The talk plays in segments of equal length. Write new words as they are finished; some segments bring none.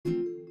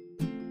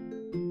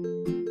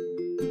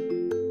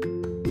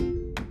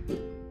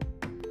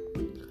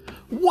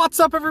What's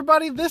up,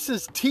 everybody? This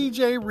is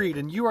TJ Reed,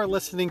 and you are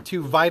listening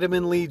to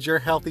Vitamin Lead, your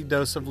healthy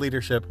dose of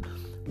leadership.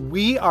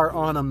 We are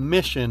on a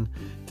mission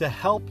to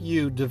help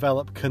you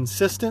develop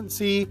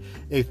consistency,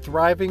 a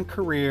thriving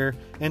career,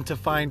 and to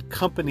find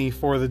company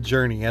for the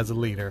journey as a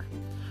leader.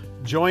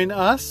 Join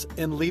us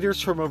and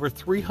leaders from over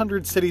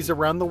 300 cities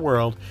around the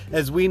world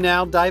as we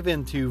now dive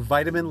into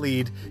Vitamin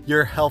Lead,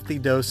 your healthy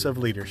dose of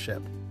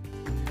leadership.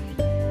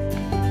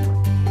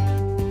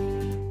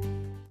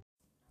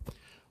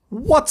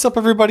 What's up,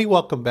 everybody?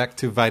 Welcome back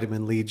to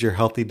Vitamin Lead, your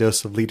healthy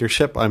dose of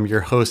leadership. I'm your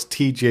host,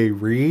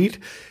 TJ Reed,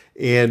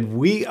 and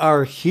we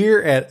are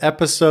here at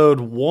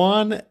episode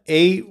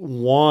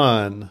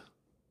 181.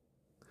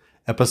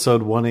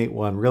 Episode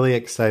 181. Really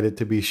excited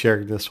to be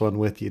sharing this one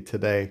with you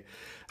today.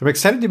 I'm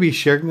excited to be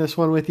sharing this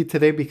one with you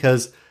today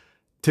because,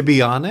 to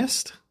be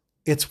honest,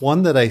 it's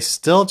one that I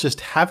still just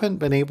haven't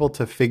been able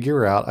to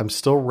figure out. I'm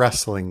still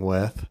wrestling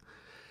with.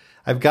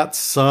 I've got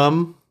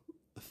some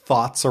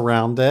thoughts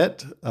around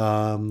it.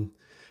 Been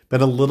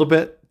a little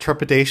bit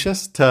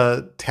trepidatious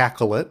to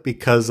tackle it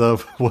because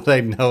of what I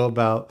know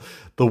about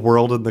the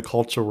world and the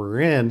culture we're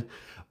in.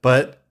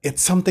 But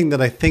it's something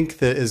that I think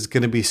that is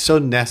going to be so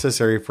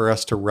necessary for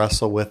us to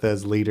wrestle with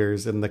as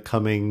leaders in the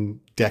coming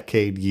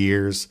decade,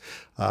 years,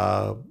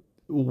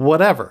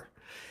 whatever.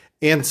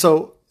 And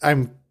so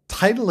I'm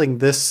titling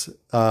this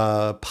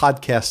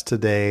podcast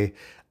today,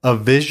 A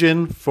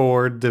Vision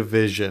for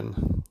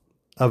Division.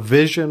 A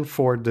Vision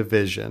for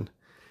Division.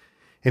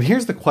 And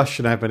here's the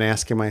question I've been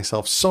asking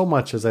myself so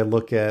much as I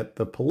look at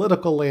the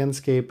political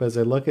landscape, as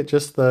I look at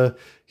just the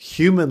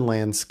human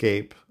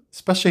landscape,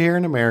 especially here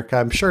in America.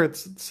 I'm sure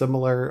it's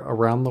similar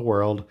around the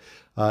world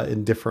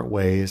in different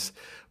ways.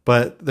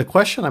 But the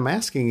question I'm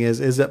asking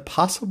is it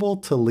possible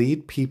to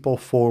lead people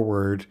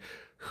forward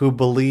who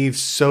believe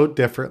so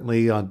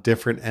differently on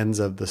different ends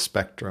of the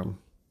spectrum?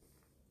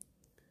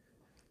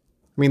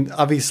 I mean,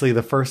 obviously,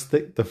 the first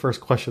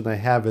question I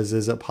have is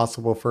it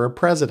possible for a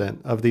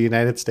president of the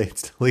United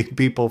States to lead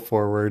people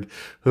forward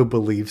who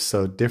believe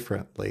so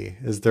differently?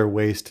 Is there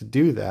ways to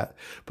do that?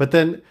 But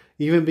then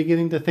even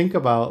beginning to think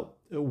about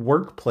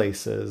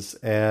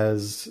workplaces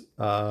as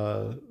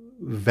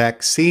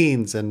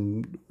vaccines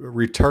and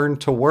return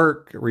to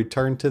work,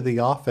 return to the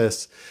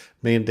office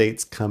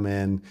mandates come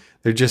in,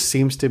 there just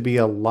seems to be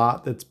a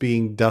lot that's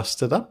being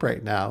dusted up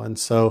right now. And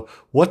so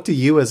what do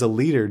you as a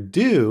leader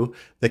do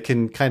that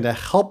can kind of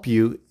help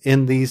you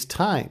in these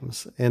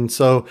times? And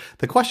so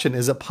the question,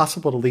 is it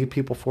possible to lead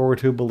people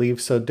forward who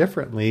believe so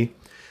differently?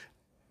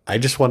 I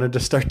just wanted to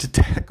start to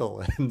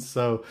tackle. And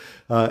so,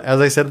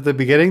 as I said at the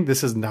beginning,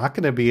 this is not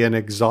going to be an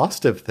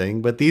exhaustive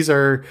thing, but these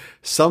are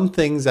some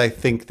things I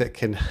think that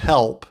can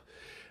help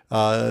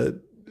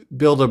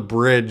build a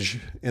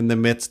bridge in the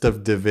midst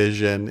of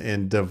division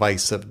and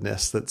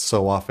divisiveness that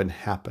so often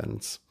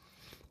happens.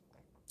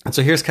 And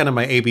so here's kind of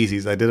my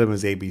ABCs. I did them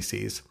as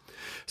ABCs.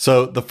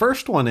 So the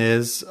first one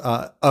is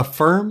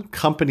affirm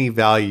company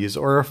values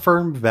or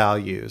affirm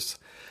values.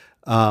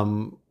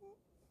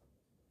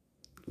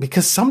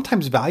 Because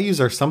sometimes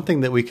values are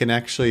something that we can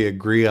actually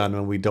agree on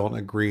when we don't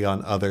agree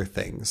on other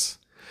things,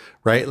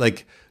 right?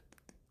 Like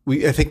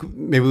I think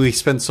maybe we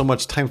spend so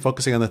much time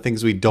focusing on the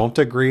things we don't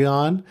agree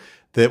on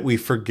that we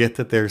forget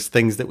that there's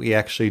things that we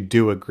actually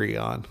do agree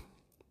on.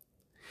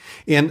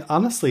 And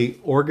honestly,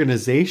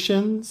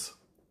 organizations,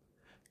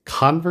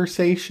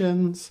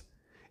 conversations,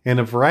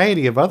 and a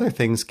variety of other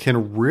things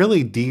can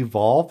really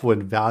devolve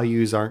when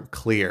values aren't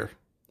clear.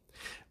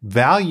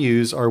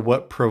 Values are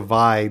what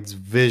provides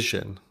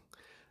vision.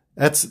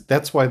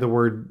 That's why the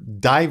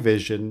word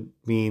division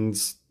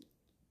means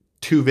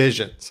two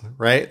visions,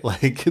 right?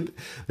 Like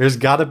there's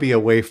got to be a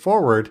way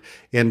forward,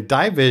 and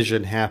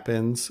division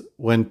happens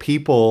when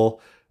people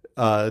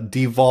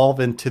devolve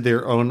into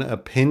their own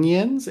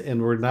opinions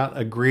and we're not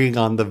agreeing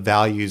on the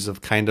values of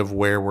kind of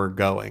where we're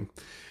going.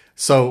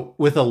 So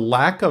with a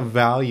lack of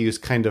values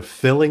kind of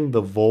filling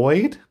the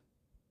void,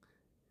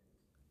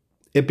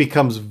 it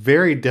becomes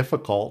very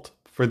difficult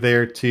for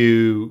there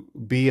to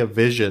be a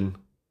vision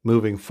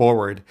moving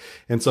forward.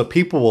 And so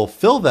people will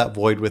fill that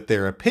void with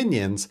their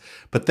opinions,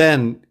 but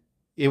then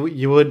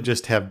you wouldn't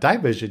just have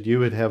division, you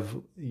would have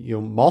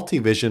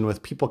multi-vision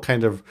with people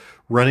kind of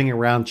running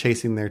around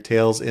chasing their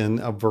tails in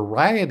a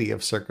variety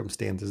of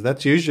circumstances.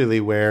 That's usually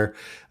where,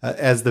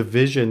 as the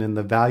vision and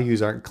the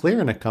values aren't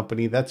clear in a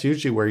company, that's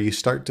usually where you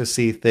start to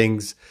see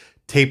things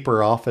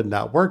taper off and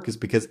not work, is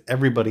because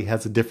everybody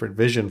has a different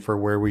vision for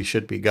where we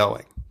should be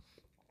going.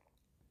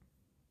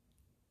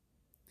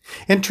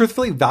 And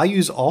truthfully,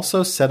 values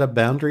also set a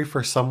boundary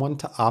for someone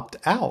to opt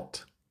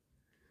out.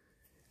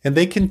 And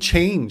they can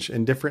change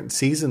in different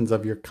seasons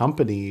of your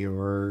company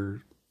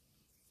or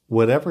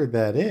whatever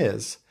that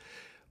is.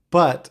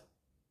 But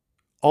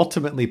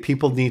ultimately,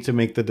 people need to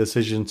make the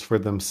decisions for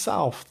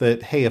themselves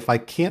that, hey, if I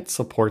can't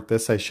support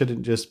this, I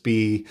shouldn't just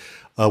be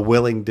a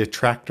willing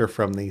detractor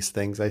from these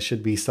things. I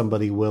should be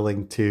somebody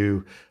willing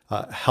to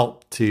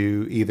help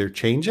to either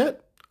change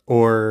it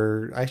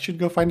or I should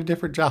go find a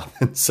different job.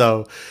 And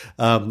so,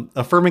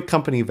 affirming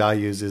company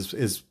values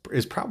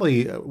is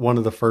probably one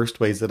of the first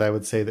ways that I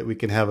would say that we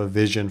can have a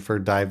vision for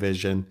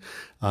division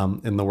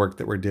in the work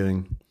that we're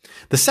doing.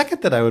 The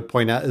second that I would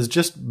point out is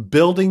just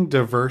building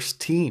diverse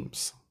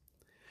teams.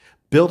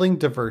 Building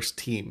diverse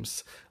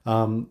teams.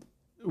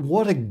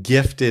 What a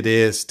gift it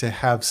is to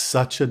have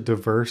such a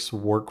diverse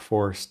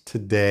workforce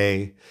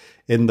today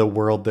in the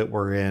world that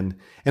we're in.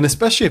 And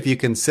especially if you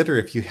consider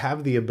if you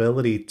have the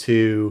ability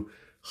to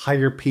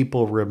hire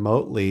people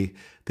remotely,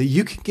 that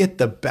you can get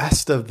the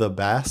best of the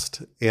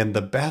best and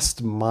the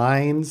best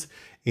minds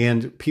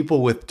and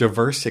people with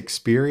diverse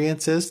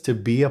experiences to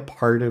be a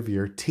part of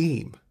your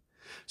team.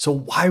 So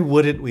why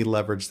wouldn't we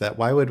leverage that?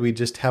 Why would we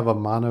just have a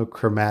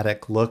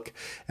monochromatic look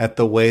at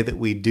the way that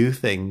we do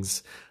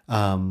things?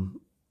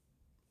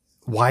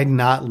 Why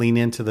not lean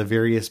into the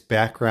various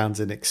backgrounds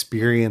and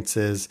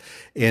experiences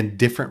and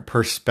different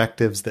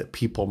perspectives that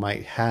people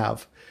might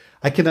have?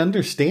 I can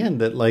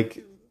understand that,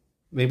 like,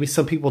 maybe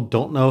some people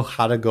don't know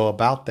how to go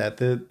about that.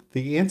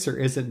 The answer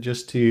isn't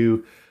just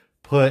to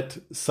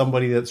put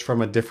somebody that's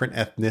from a different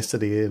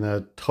ethnicity in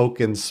a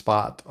token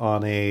spot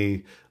on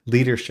a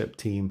leadership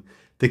team.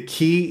 The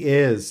key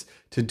is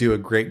to do a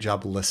great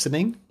job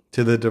listening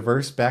to the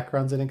diverse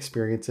backgrounds and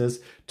experiences,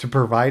 to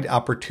provide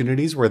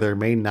opportunities where there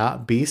may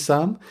not be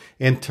some,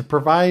 and to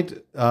provide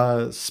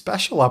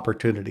special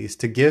opportunities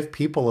to give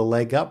people a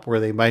leg up where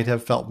they might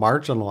have felt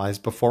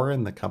marginalized before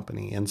in the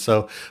company. And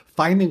so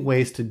finding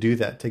ways to do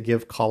that, to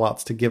give call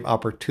outs, to give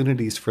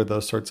opportunities for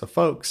those sorts of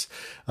folks.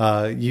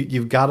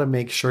 You've got to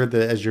make sure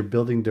that as you're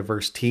building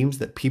diverse teams,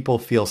 that people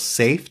feel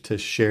safe to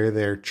share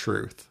their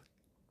truth.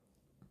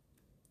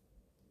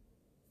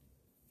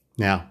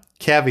 Now,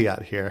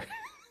 caveat here.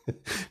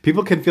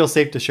 People can feel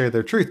safe to share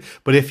their truth.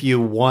 But if you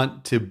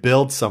want to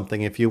build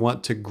something, if you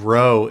want to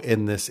grow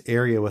in this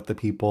area with the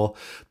people,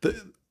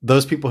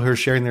 those people who are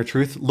sharing their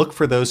truth, look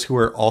for those who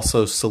are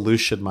also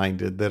solution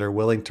minded, that are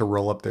willing to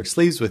roll up their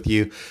sleeves with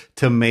you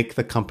to make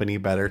the company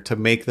better, to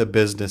make the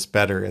business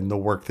better in the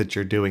work that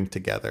you're doing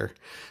together.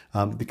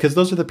 Because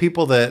those are the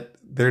people that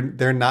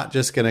they're not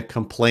just going to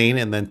complain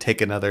and then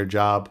take another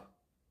job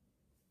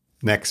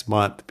next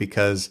month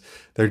because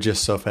they're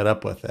just so fed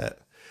up with it.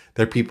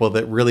 They're people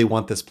that really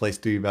want this place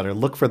to be better.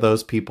 Look for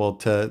those people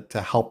to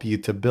help you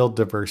to build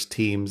diverse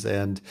teams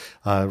and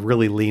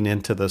really lean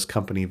into those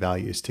company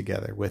values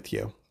together with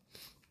you.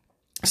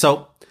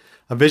 So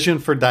a vision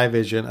for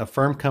Division,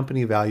 affirm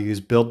company values,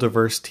 build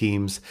diverse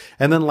teams,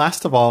 and then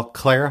last of all,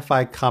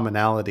 clarify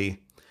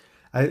commonality.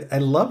 I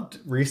loved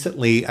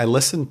recently, I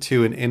listened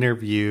to an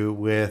interview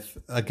with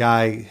a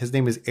guy, his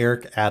name is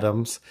Eric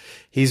Adams.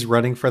 He's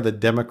running for the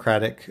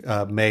Democratic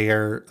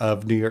mayor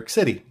of New York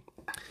City.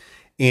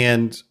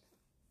 And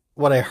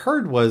what I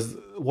heard was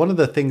one of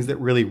the things that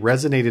really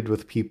resonated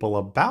with people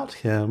about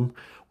him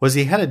was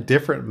he had a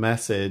different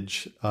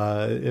message.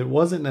 It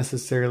wasn't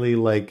necessarily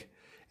like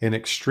an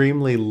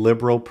extremely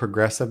liberal,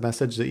 progressive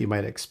message that you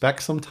might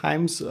expect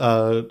sometimes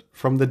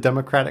from the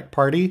Democratic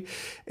Party.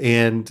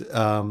 And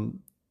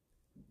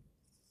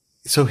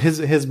so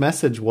his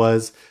message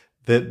was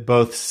that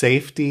both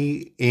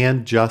safety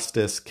and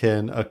justice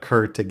can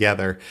occur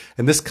together.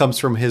 And this comes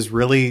from his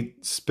really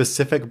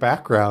specific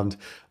background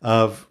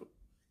of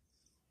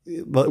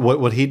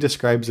what he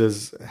describes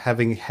as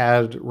having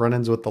had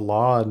run-ins with the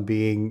law and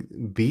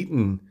being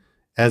beaten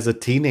as a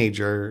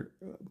teenager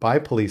by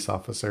police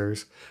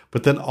officers,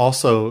 but then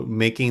also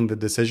making the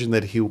decision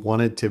that he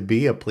wanted to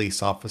be a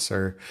police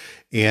officer.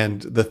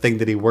 And the thing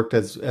that he worked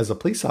as a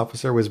police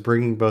officer was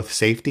bringing both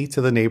safety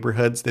to the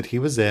neighborhoods that he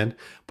was in,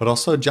 but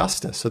also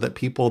justice so that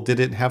people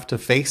didn't have to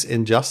face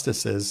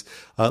injustices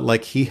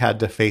like he had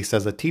to face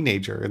as a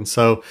teenager. And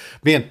so,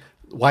 man,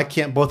 why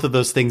can't both of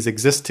those things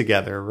exist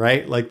together,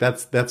 right? Like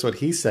that's what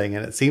he's saying.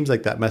 And it seems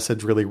like that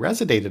message really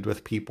resonated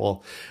with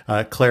people,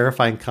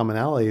 clarifying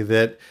commonality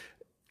that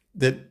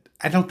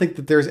I don't think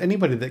that there's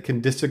anybody that can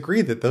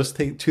disagree that those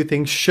two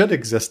things should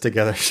exist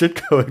together,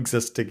 should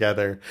coexist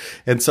together.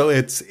 And so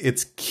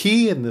it's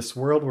key in this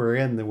world we're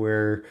in,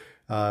 where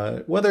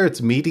whether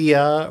it's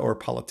media or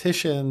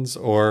politicians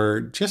or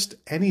just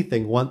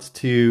anything wants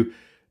to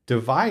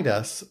divide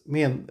us,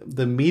 man,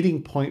 the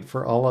meeting point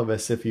for all of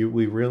us, if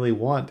we really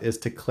want, is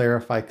to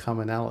clarify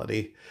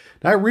commonality.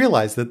 Now, I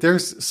realize that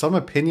there's some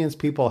opinions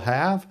people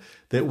have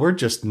that we're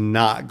just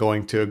not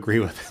going to agree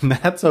with, and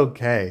that's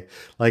okay.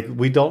 Like,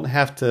 we don't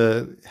have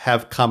to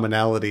have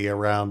commonality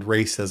around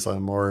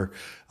racism or,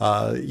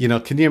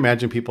 can you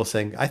imagine people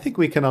saying, I think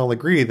we can all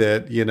agree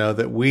that,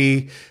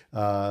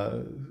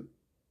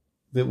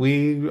 that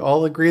we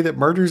all agree that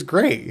murder's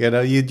great.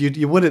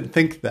 You wouldn't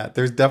think that.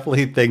 There's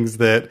definitely things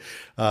that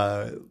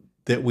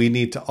we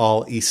need to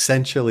all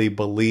essentially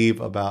believe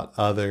about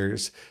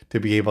others to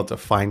be able to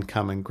find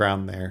common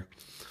ground there.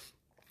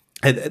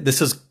 And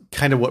this is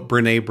kind of what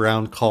Brene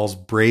Brown calls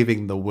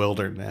braving the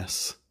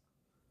wilderness.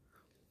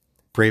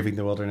 Braving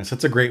the Wilderness.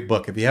 It's a great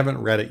book. If you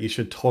haven't read it, you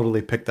should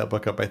totally pick that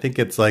book up. I think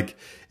it's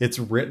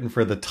written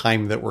for the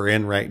time that we're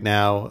in right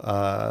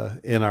now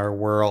in our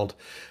world.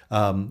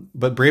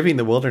 But Braving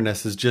the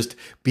Wilderness is just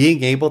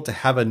being able to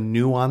have a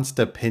nuanced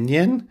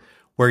opinion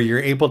where you're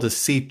able to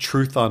see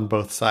truth on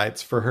both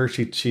sides. For her,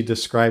 she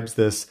describes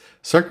this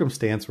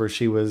circumstance where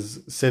she was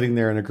sitting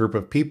there in a group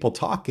of people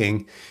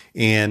talking,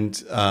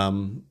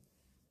 and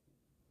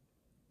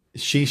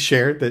she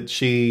shared that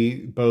she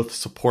both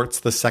supports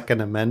the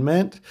Second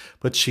Amendment,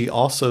 but she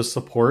also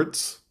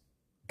supports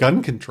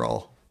gun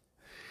control.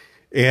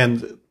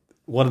 And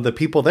one of the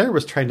people there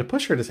was trying to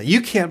push her to say,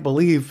 you can't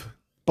believe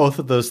both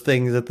of those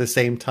things at the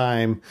same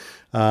time.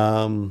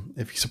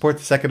 If you support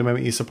the Second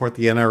Amendment, you support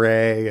the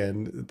NRA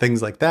and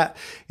things like that.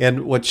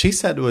 And what she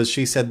said was,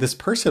 she said, this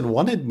person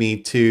wanted me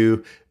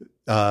to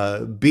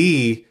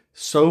be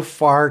so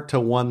far to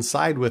one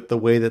side with the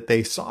way that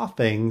they saw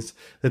things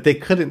that they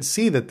couldn't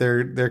see that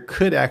there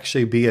could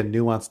actually be a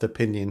nuanced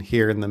opinion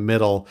here in the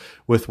middle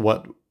with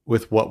what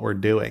we're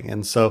doing.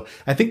 And so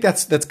I think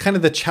that's kind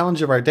of the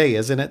challenge of our day,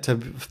 isn't it?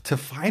 To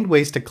find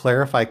ways to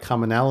clarify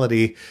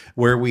commonality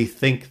where we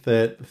think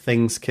that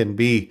things can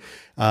be.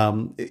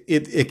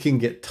 It can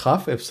get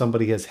tough if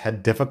somebody has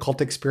had difficult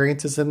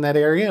experiences in that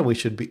area. We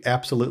should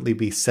absolutely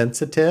be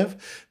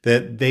sensitive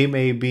that they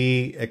may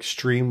be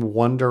extreme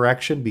one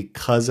direction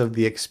because of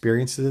the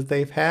experiences that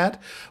they've had.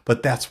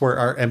 But that's where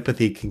our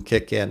empathy can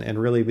kick in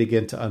and really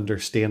begin to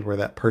understand where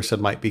that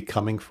person might be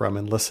coming from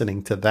and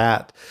listening to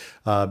that,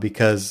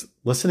 because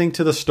listening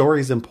to the story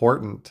is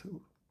important.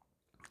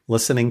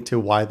 Listening to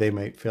why they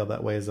might feel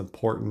that way is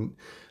important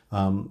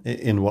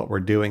in what we're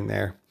doing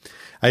there.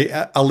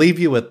 I'll leave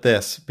you with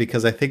this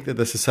because I think that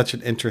this is such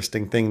an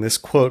interesting thing. This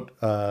quote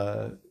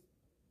it's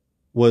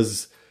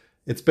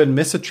been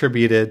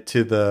misattributed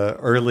to the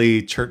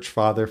early church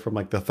father from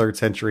like the 3rd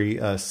century,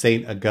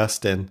 Saint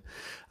Augustine.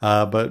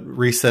 But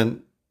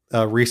recent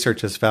research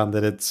has found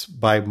that it's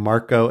by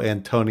Marco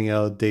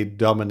Antonio de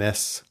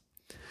Dominis.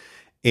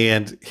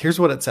 And here's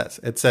what it says.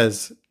 It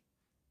says,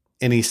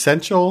 in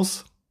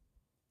essentials,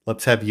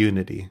 let's have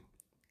unity.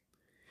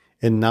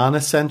 In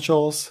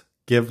non-essentials,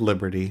 give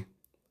liberty.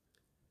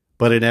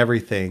 But in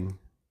everything,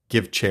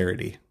 give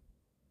charity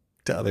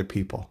to other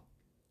people.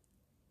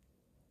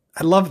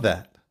 I love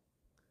that.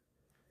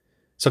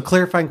 So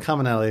clarifying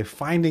commonality,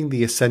 finding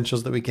the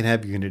essentials that we can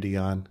have unity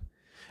on.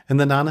 And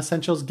the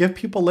non-essentials, give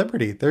people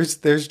liberty.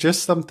 There's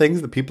just some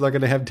things that people are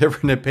going to have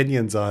different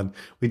opinions on.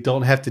 We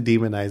don't have to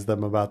demonize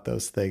them about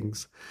those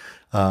things.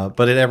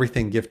 But in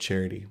everything, give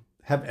charity.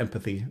 Have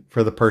empathy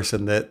for the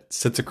person that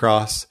sits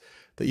across,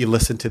 that you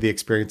listen to the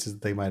experiences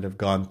that they might have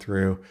gone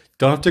through. You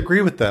don't have to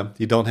agree with them.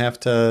 You don't have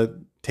to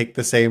take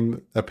the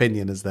same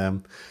opinion as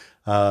them.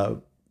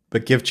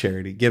 But give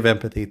charity, give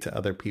empathy to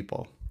other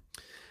people.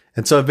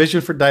 And so a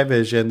vision for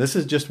Division, this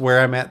is just where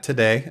I'm at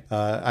today.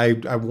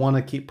 I want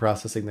to keep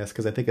processing this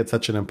because I think it's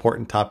such an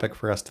important topic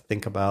for us to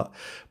think about.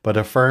 But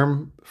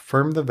affirm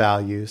the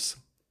values,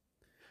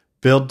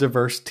 build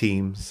diverse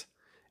teams,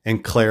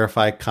 and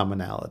clarify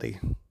commonality.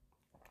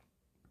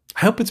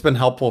 I hope it's been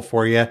helpful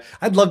for you.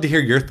 I'd love to hear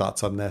your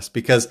thoughts on this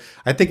because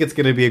I think it's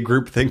going to be a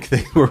groupthink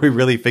thing where we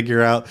really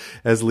figure out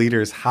as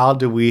leaders, how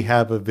do we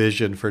have a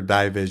vision for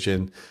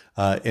Division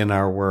in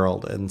our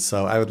world? And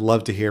so I would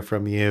love to hear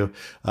from you.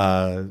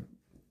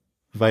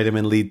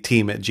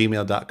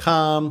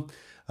 vitaminleadteam@gmail.com.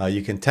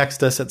 You can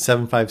text us at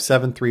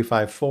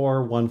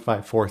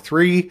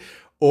 757-354-1543,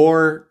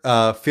 or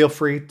feel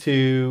free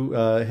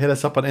to hit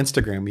us up on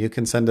Instagram. You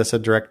can send us a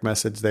direct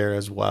message there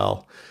as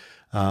well.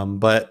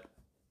 But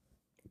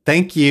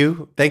thank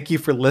you. Thank you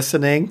for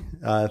listening.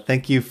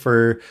 Thank you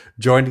for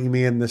joining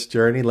me in this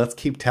journey. Let's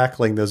keep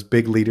tackling those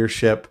big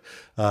leadership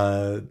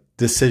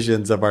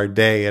decisions of our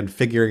day and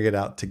figuring it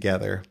out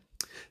together.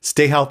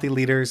 Stay healthy,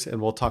 leaders,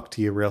 and we'll talk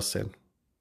to you real soon.